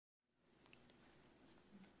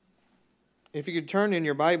If you could turn in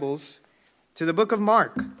your Bibles to the book of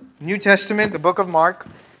Mark, New Testament, the book of Mark.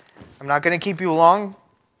 I'm not going to keep you long,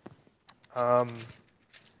 but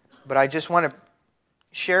I just want to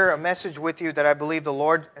share a message with you that I believe the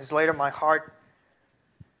Lord has laid on my heart,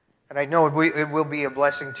 and I know it will be a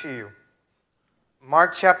blessing to you.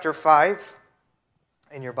 Mark chapter 5,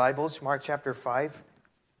 in your Bibles, Mark chapter 5.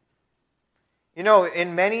 You know,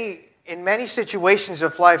 in many situations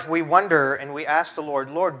of life, we wonder and we ask the Lord,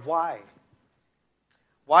 Lord, why?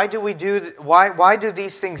 Why do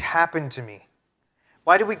these things happen to me?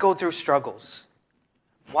 Why do we go through struggles?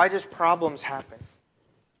 Why does problems happen?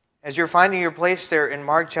 As you're finding your place there in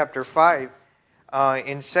Mark chapter 5,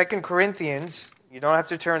 in 2 Corinthians, you don't have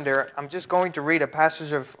to turn there. I'm just going to read a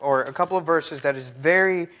passage or a couple of verses that is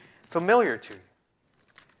very familiar to you.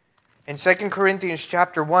 In 2 Corinthians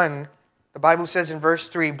chapter 1, the Bible says in verse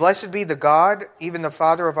 3, "Blessed be the God, even the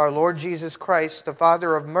Father of our Lord Jesus Christ, the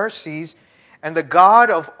Father of mercies, and the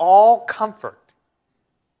God of all comfort,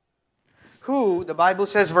 who," the Bible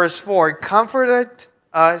says, verse 4, comforted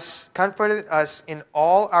us in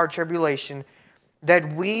all our tribulation,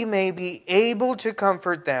 that we may be able to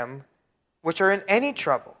comfort them which are in any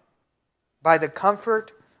trouble, by the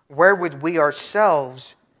comfort wherewith we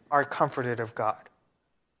ourselves are comforted of God."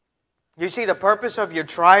 You see, the purpose of your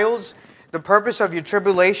trials, the purpose of your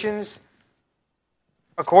tribulations,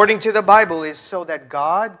 according to the Bible, is so that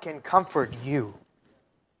God can comfort you.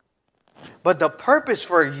 But the purpose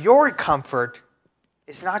for your comfort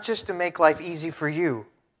is not just to make life easy for you,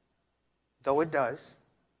 though it does,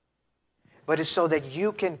 but it's so that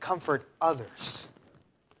you can comfort others.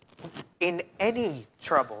 In any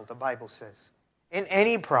trouble, the Bible says, in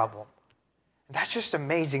any problem. That's just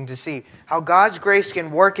amazing to see how God's grace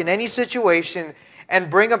can work in any situation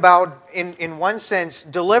and bring about, in one sense,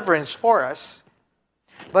 deliverance for us.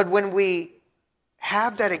 But when we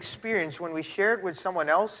have that experience, when we share it with someone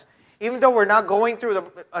else, even though we're not going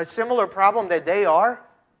through a similar problem that they are,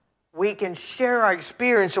 we can share our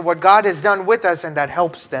experience of what God has done with us, and that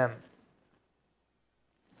helps them.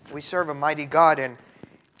 We serve a mighty God, and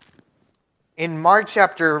in Mark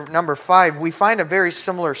chapter number 5, we find a very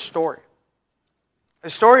similar story.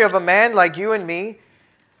 A story of a man like you and me,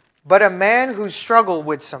 but a man who struggled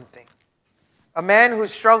with something. A man who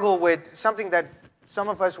struggled with something that some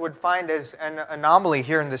of us would find as an anomaly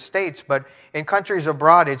here in the States, but in countries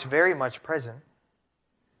abroad, it's very much present.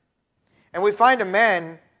 And we find a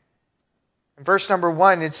man, in verse number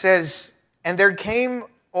 1, it says, "And there came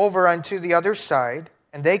over unto the other side,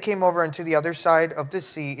 and they came over unto the other side of the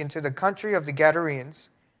sea, into the country of the Gadarenes."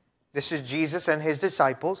 This is Jesus and his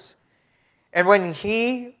disciples. "And when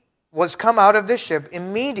he was come out of the ship,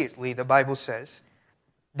 immediately," the Bible says,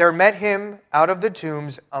 "there met him out of the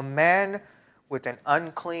tombs a man with an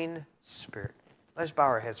unclean spirit." Let's bow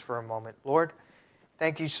our heads for a moment. Lord,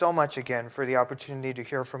 thank you so much again for the opportunity to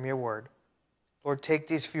hear from your word. Lord, take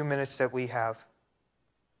these few minutes that we have.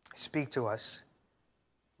 Speak to us.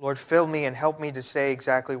 Lord, fill me and help me to say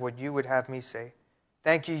exactly what you would have me say.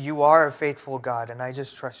 Thank you. You are a faithful God, and I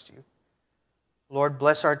just trust you. Lord,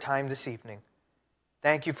 bless our time this evening.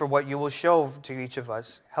 Thank you for what you will show to each of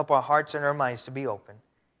us. Help our hearts and our minds to be open.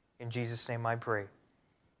 In Jesus' name I pray.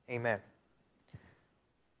 Amen.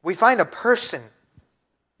 We find a person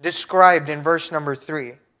described in verse number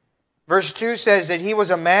 3. Verse 2 says that he was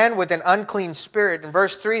a man with an unclean spirit. And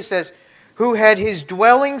verse 3 says, "who had his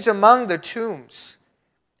dwellings among the tombs,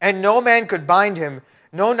 and no man could bind him,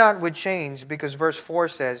 no, not with chains," because verse 4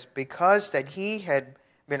 says, "because that he had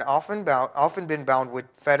been often been bound with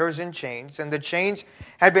fetters and chains, and the chains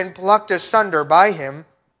had been plucked asunder by him,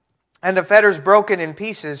 and the fetters broken in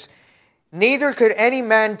pieces, neither could any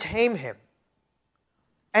man tame him.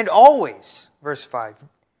 And always," verse 5,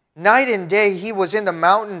 "night and day he was in the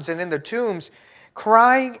mountains and in the tombs,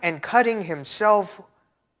 crying and cutting himself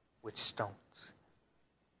with stones."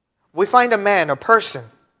 We find a man, a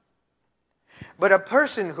person, but a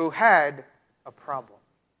person who had a problem.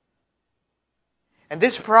 And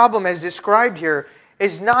this problem, as described here,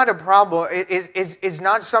 is not a problem, is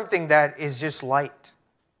not something that is just light.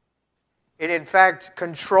 It, in fact,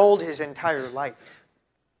 controlled his entire life.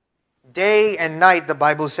 Day and night, the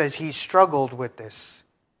Bible says, he struggled with this.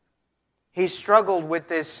 He struggled with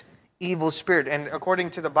this evil spirit. And according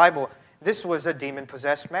to the Bible, this was a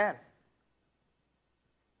demon-possessed man.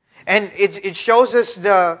 And it shows us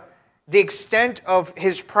the extent of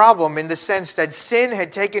his problem, in the sense that sin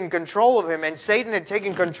had taken control of him and Satan had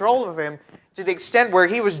taken control of him to the extent where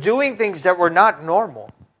he was doing things that were not normal.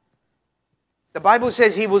 The Bible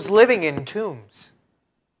says he was living in tombs.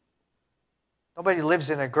 Nobody lives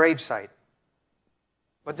in a gravesite.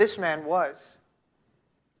 But this man was.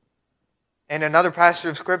 And another passage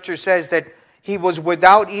of Scripture says that he was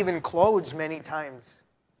without even clothes many times.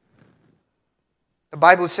 The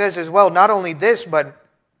Bible says as well, not only this, but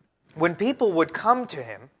when people would come to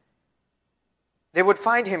him, they would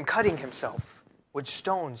find him cutting himself with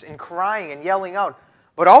stones and crying and yelling out.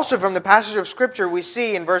 But also from the passage of Scripture, we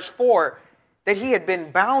see in verse 4 that he had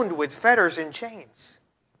been bound with fetters and chains.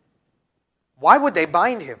 Why would they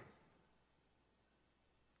bind him?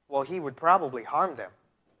 Well, he would probably harm them.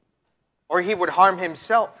 Or he would harm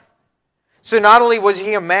himself. So not only was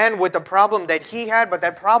he a man with a problem that he had, but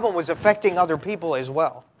that problem was affecting other people as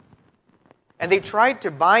well. And they tried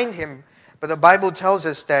to bind him, but the Bible tells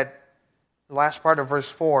us that, the last part of verse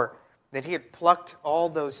 4, that he had plucked all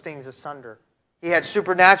those things asunder. He had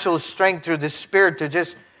supernatural strength through the Spirit to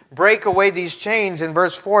just break away these chains. In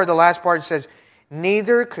verse 4, the last part says,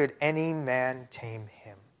 neither could any man tame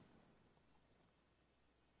him.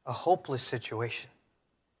 A hopeless situation.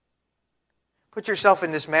 Put yourself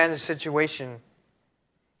in this man's situation.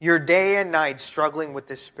 You're day and night struggling with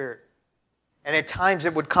this spirit. And at times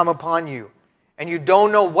it would come upon you. And you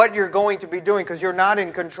don't know what you're going to be doing because you're not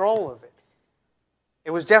in control of it.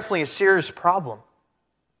 It was definitely a serious problem.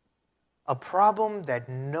 A problem that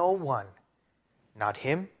no one, not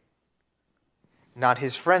him, not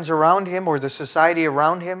his friends around him or the society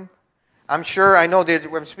around him. I know that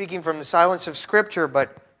I'm speaking from the silence of Scripture,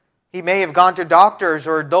 but he may have gone to doctors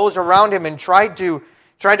or those around him and tried to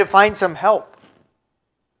find some help.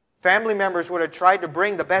 Family members would have tried to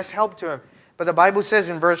bring the best help to him. But the Bible says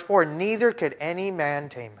in verse 4, neither could any man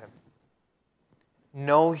tame him.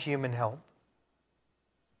 No human help.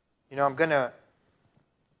 I'm going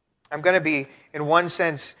to be, in one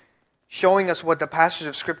sense, showing us what the passage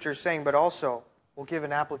of Scripture is saying, but also will give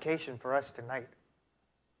an application for us tonight.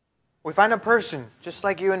 We find a person, just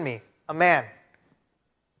like you and me, a man.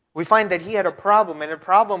 We find that he had a problem, and the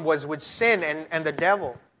problem was with sin and the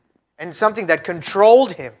devil, and something that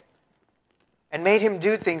controlled him and made him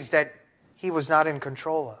do things that he was not in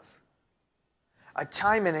control of. A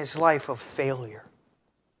time in his life of failure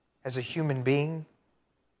as a human being.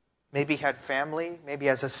 Maybe he had family, maybe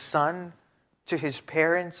as a son to his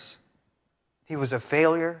parents, he was a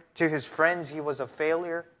failure. To his friends, he was a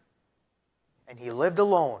failure. And he lived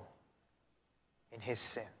alone in his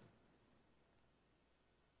sin.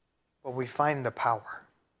 But we find the power.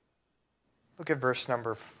 Look at verse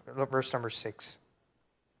number 6.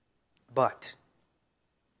 But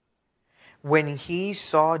when he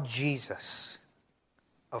saw Jesus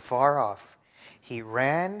afar off, he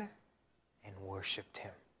ran and worshipped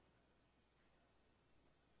him.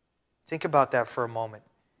 Think about that for a moment.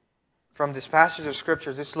 From this passage of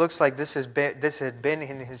Scripture, this looks like this had been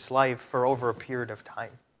in his life for over a period of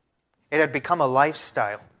time. It had become a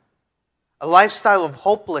lifestyle of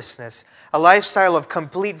hopelessness, a lifestyle of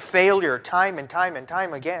complete failure time and time and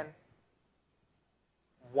time again.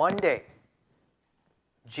 One day,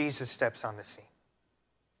 Jesus steps on the scene.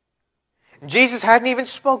 Jesus hadn't even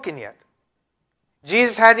spoken yet.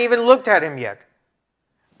 Jesus hadn't even looked at him yet.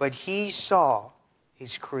 But he saw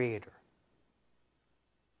his Creator.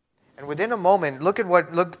 And within a moment, look at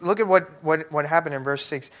what happened in verse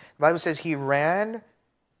 6. The Bible says he ran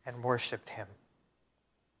and worshipped him.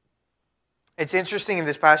 It's interesting in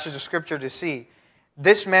this passage of Scripture to see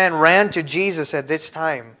this man ran to Jesus at this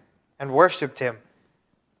time and worshipped him.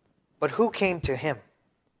 But who came to him?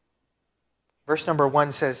 Verse number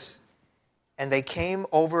 1 says, and they came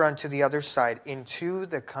over unto the other side into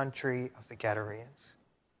the country of the Gadarenes.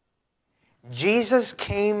 Jesus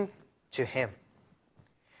came to him.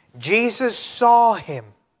 Jesus saw him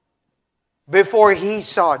before he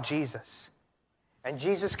saw Jesus. And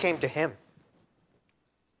Jesus came to him.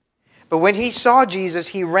 But when he saw Jesus,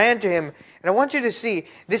 he ran to him. And I want you to see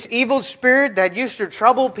this evil spirit that used to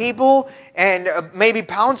trouble people and maybe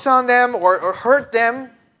pounce on them or hurt them.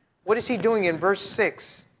 What is he doing in verse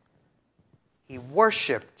 6? He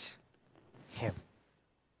worshipped him.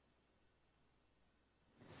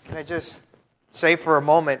 Can I just say for a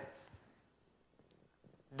moment,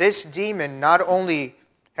 this demon not only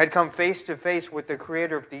had come face to face with the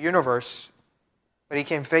Creator of the universe, but he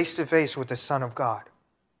came face to face with the Son of God.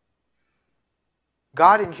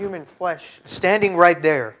 God in human flesh, standing right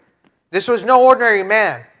there. This was no ordinary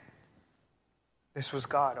man. This was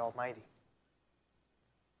God Almighty.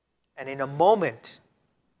 And in a moment,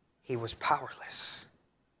 he was powerless.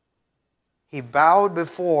 He bowed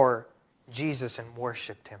before Jesus and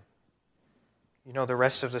worshipped him. You know the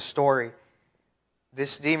rest of the story.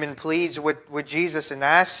 This demon pleads with Jesus and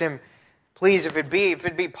asks him, please, if it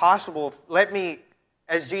be possible, let me,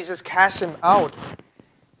 as Jesus casts him out,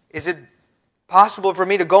 is it possible for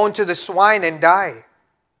me to go into the swine and die?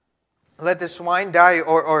 let the swine die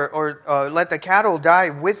or let the cattle die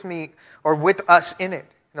with me or with us in it.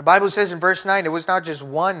 And the Bible says in verse 9, it was not just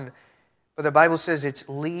one, but the Bible says it's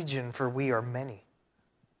legion, for we are many.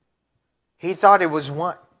 He thought it was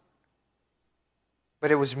one,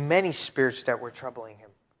 but it was many spirits that were troubling him.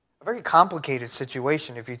 A very complicated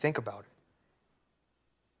situation if you think about it.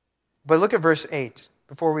 But look at verse 8,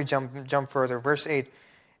 before we jump further. Verse 8,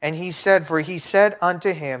 and he said, for he said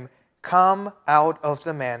unto him, come out of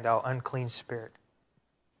the man, thou unclean spirit.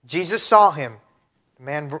 Jesus saw him.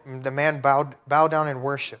 The man bowed down and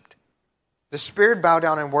worshipped. The spirit bowed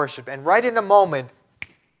down and worshipped. And right in a moment,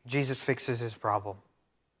 Jesus fixes his problem.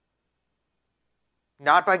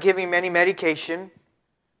 Not by giving him any medication.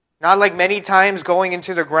 Not like many times going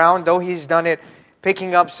into the ground, though he's done it,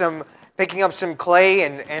 picking up some clay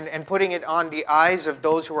and putting it on the eyes of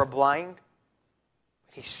those who are blind.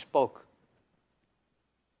 He spoke.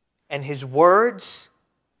 And his words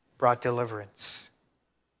brought deliverance.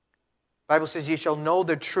 The Bible says, you shall know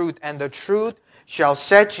the truth, and the truth shall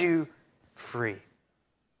set you free.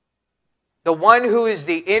 The one who is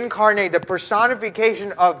the incarnate, the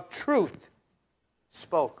personification of truth,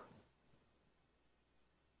 spoke.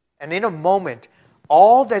 And in a moment,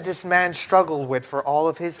 all that this man struggled with for all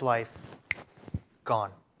of his life,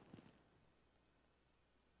 gone.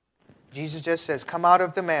 Jesus just says, come out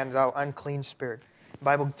of the man, thou unclean spirit. The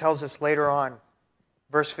Bible tells us later on,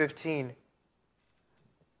 verse 15,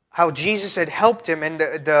 how Jesus had helped him, and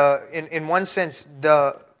in one sense,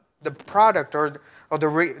 the product or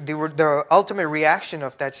the ultimate reaction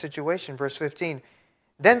of that situation. Verse 15.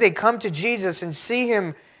 Then they come to Jesus and see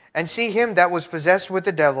him that was possessed with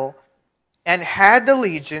the devil, and had the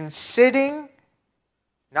legion sitting,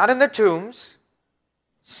 not in the tombs,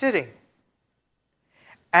 sitting,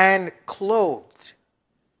 and clothed,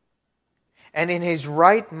 and in his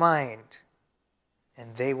right mind,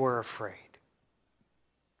 and they were afraid.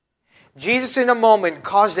 Jesus in a moment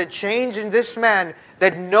caused a change in this man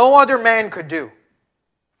that no other man could do.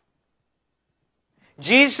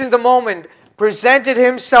 Jesus in the moment presented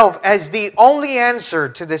himself as the only answer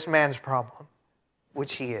to this man's problem,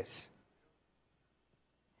 which he is.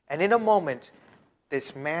 And in a moment,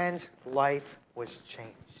 this man's life was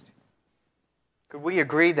changed. Could we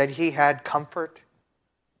agree that he had comfort?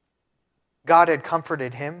 God had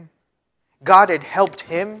comforted him. God had helped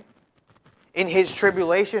him in his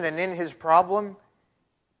tribulation and in his problem.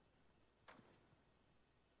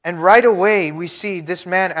 And right away, we see this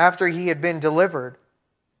man, after he had been delivered,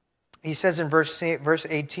 he says in verse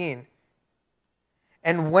 18,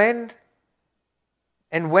 and when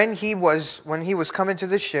he was come into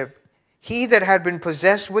the ship, he that had been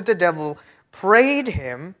possessed with the devil prayed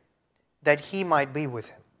him that he might be with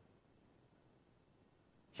him.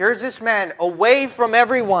 Here's this man away from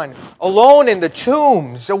everyone, alone in the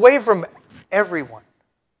tombs, away from everyone,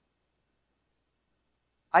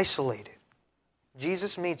 isolated.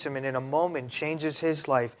 Jesus meets him and in a moment changes his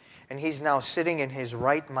life, and he's now sitting in his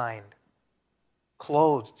right mind,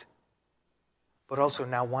 clothed, but also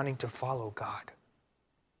now wanting to follow God.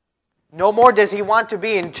 No more does he want to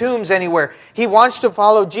be in tombs anywhere. He wants to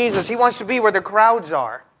follow Jesus. He wants to be where the crowds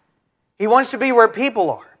are. He wants to be where people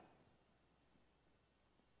are.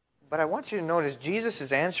 But I want you to notice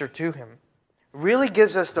Jesus' answer to him really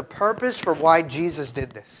gives us the purpose for why Jesus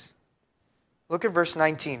did this. Look at verse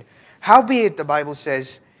 19. Howbeit, the Bible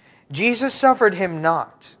says, Jesus suffered him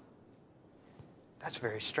not. That's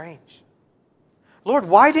very strange. Lord,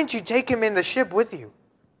 why didn't you take him in the ship with you?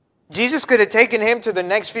 Jesus could have taken him to the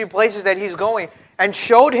next few places that he's going and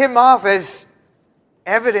showed him off as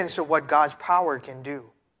evidence of what God's power can do.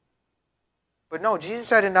 But no, Jesus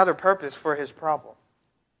had another purpose for his problem,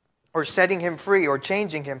 or setting him free, or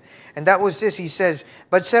changing him. And that was this. He says,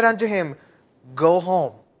 but said unto him, go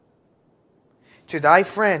home to thy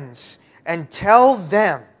friends and tell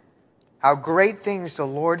them how great things the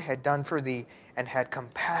Lord had done for thee and had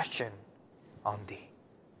compassion on thee.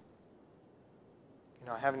 You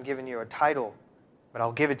know, I haven't given you a title, but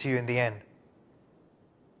I'll give it to you in the end.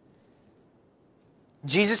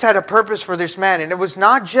 Jesus had a purpose for this man, and it was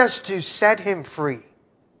not just to set him free,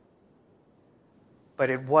 but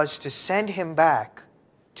it was to send him back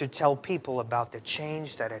to tell people about the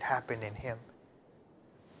change that had happened in him.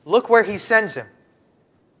 Look where he sends him.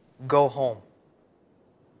 Go home. I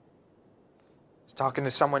was talking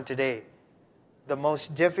to someone today. The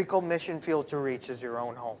most difficult mission field to reach is your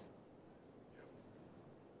own home.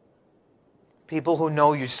 People who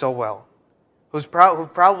know you so well, who've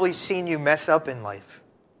probably seen you mess up in life.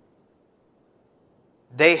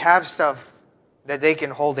 They have stuff that they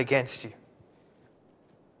can hold against you.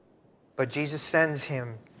 But Jesus sends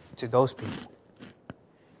him to those people.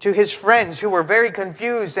 to his friends who were very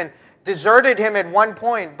confused and deserted him at one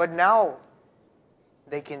point, but now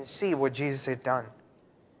they can see what Jesus had done.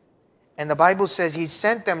 And the Bible says he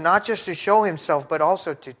sent them not just to show himself, but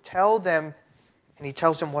also to tell them, and he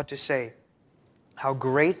tells them what to say, how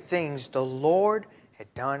great things the Lord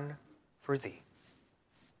had done for thee.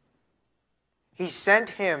 He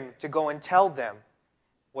sent him to go and tell them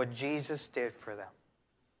what Jesus did for them.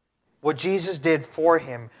 What Jesus did for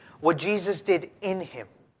him. What Jesus did in him.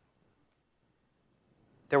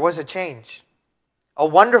 There was a change. A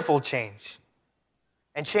wonderful change.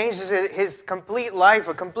 And changes his complete life,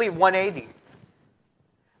 a complete 180.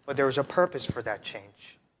 But there was a purpose for that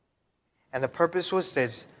change. And the purpose was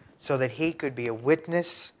this, so that he could be a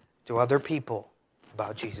witness to other people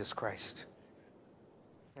about Jesus Christ.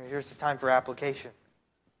 And here's the time for application.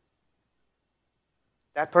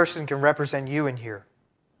 That person can represent you in here.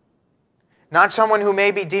 Not someone who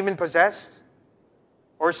may be demon-possessed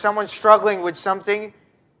or someone struggling with something.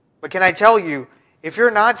 But can I tell you, if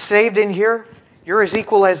you're not saved in here, you're as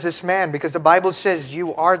equal as this man, because the Bible says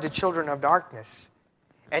you are the children of darkness.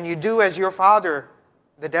 And you do as your father,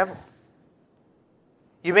 the devil.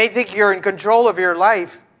 You may think you're in control of your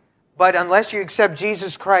life, but unless you accept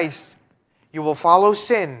Jesus Christ, you will follow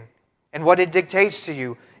sin and what it dictates to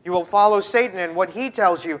you. You will follow Satan and what he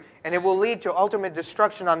tells you, and it will lead to ultimate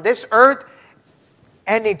destruction on this earth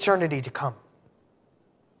and eternity to come.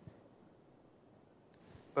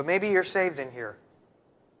 But maybe you're saved in here,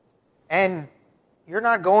 and you're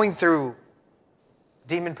not going through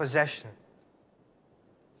demon possession,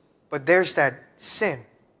 but there's that sin,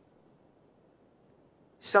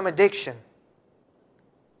 some addiction,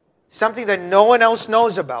 something that no one else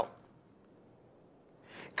knows about.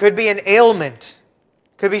 Could be an ailment.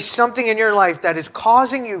 Could be something in your life that is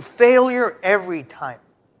causing you failure every time.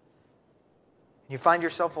 You find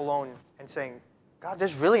yourself alone and saying, God,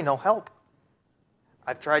 there's really no help.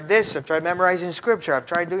 I've tried this. I've tried memorizing Scripture. I've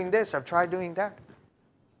tried doing this. I've tried doing that.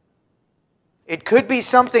 It could be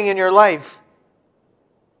something in your life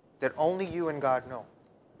that only you and God know.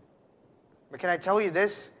 But can I tell you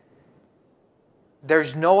this?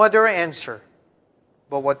 There's no other answer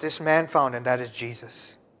but what this man found, and that is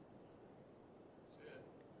Jesus.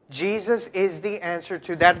 Jesus is the answer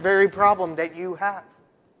to that very problem that you have,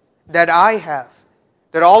 that I have,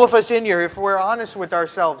 that all of us in here, if we're honest with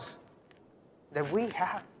ourselves, that we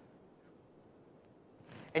have.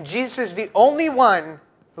 And Jesus is the only one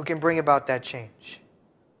who can bring about that change.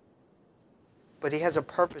 But he has a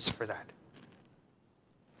purpose for that.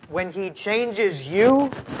 When he changes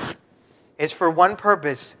you, it's for one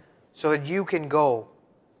purpose, so that you can go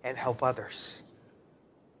and help others.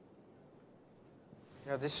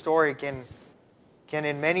 You know, this story can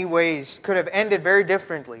in many ways could have ended very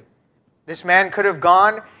differently. This man could have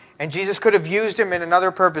gone and Jesus could have used him in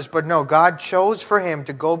another purpose, but no, God chose for him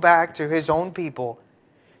to go back to his own people,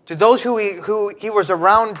 to those who he was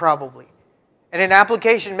around probably. And in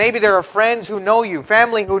application, maybe there are friends who know you,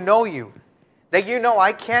 family who know you, that you know,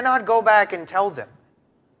 I cannot go back and tell them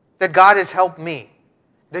that God has helped me.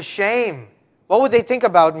 The shame. What would they think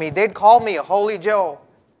about me? They'd call me a holy Joe.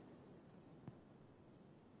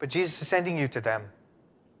 But Jesus is sending you to them.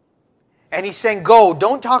 And he's saying, go,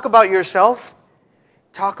 don't talk about yourself.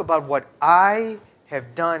 Talk about what I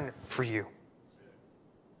have done for you.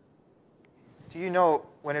 Do you know,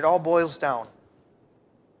 when it all boils down,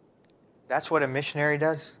 that's what a missionary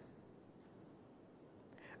does?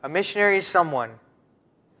 A missionary is someone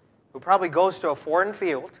who probably goes to a foreign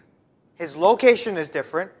field. His location is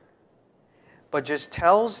different, but just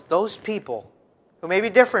tells those people who may be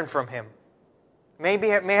different from him, may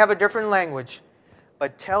have a different language,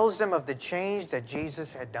 but tells them of the change that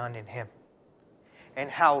Jesus had done in him and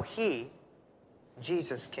how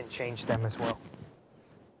Jesus, can change them as well.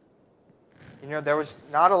 You know, there was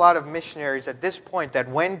not a lot of missionaries at this point that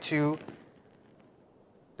went to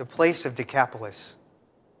the place of Decapolis,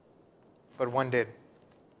 but one did.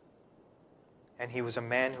 And he was a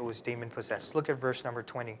man who was demon-possessed. Look at verse number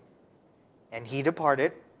 20. And he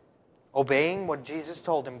departed, obeying what Jesus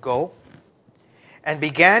told him, go, and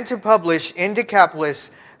began to publish in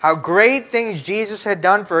Decapolis how great things Jesus had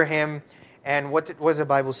done for him. And what does the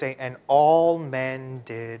Bible say? And all men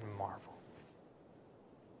did marvel.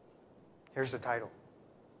 Here's the title.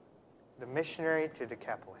 The Missionary to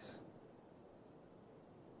Decapolis.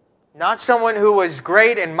 Not someone who was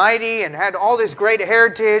great and mighty and had all this great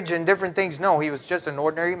heritage and different things. No, he was just an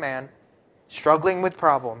ordinary man struggling with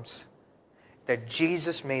problems that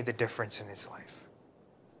Jesus made the difference in his life.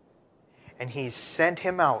 And he sent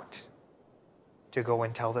him out to go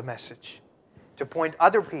and tell the message, to point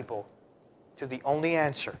other people to the only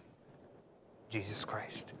answer, Jesus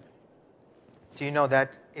Christ. Do you know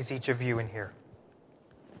that is each of you in here?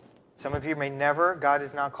 Some of you may never, God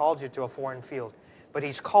has not called you to a foreign field, but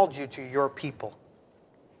He's called you to your people.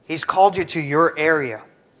 He's called you to your area.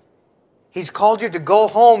 He's called you to go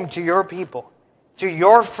home to your people, to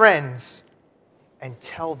your friends, and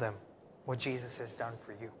tell them what Jesus has done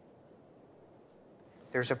for you.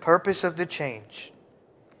 There's a purpose of the change.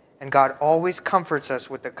 And God always comforts us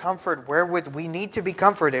with the comfort wherewith we need to be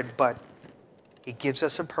comforted, but He gives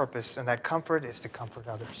us a purpose, and that comfort is to comfort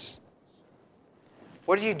others.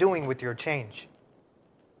 What are you doing with your change?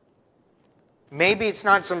 Maybe it's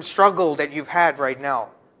not some struggle that you've had right now.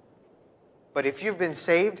 But if you've been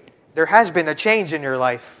saved, there has been a change in your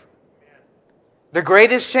life. The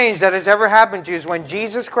greatest change that has ever happened to you is when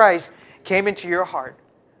Jesus Christ came into your heart.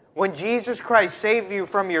 When Jesus Christ saved you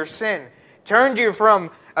from your sin, turned you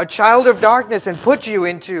from a child of darkness and put you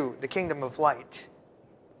into the kingdom of light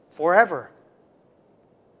forever.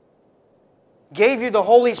 Gave you the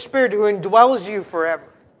Holy Spirit who indwells you forever.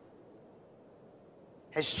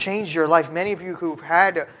 Has changed your life. Many of you who've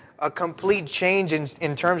had a complete change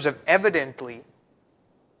in terms of evidently,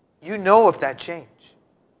 you know of that change.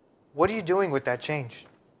 What are you doing with that change?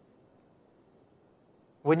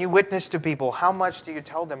 When you witness to people, how much do you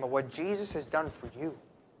tell them of what Jesus has done for you?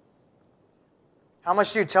 How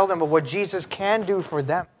much do you tell them of what Jesus can do for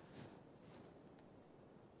them?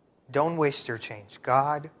 Don't waste your change.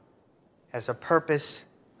 God has a purpose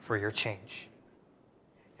for your change.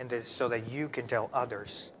 And it's so that you can tell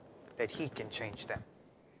others that He can change them.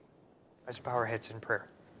 Let's bow our heads in prayer.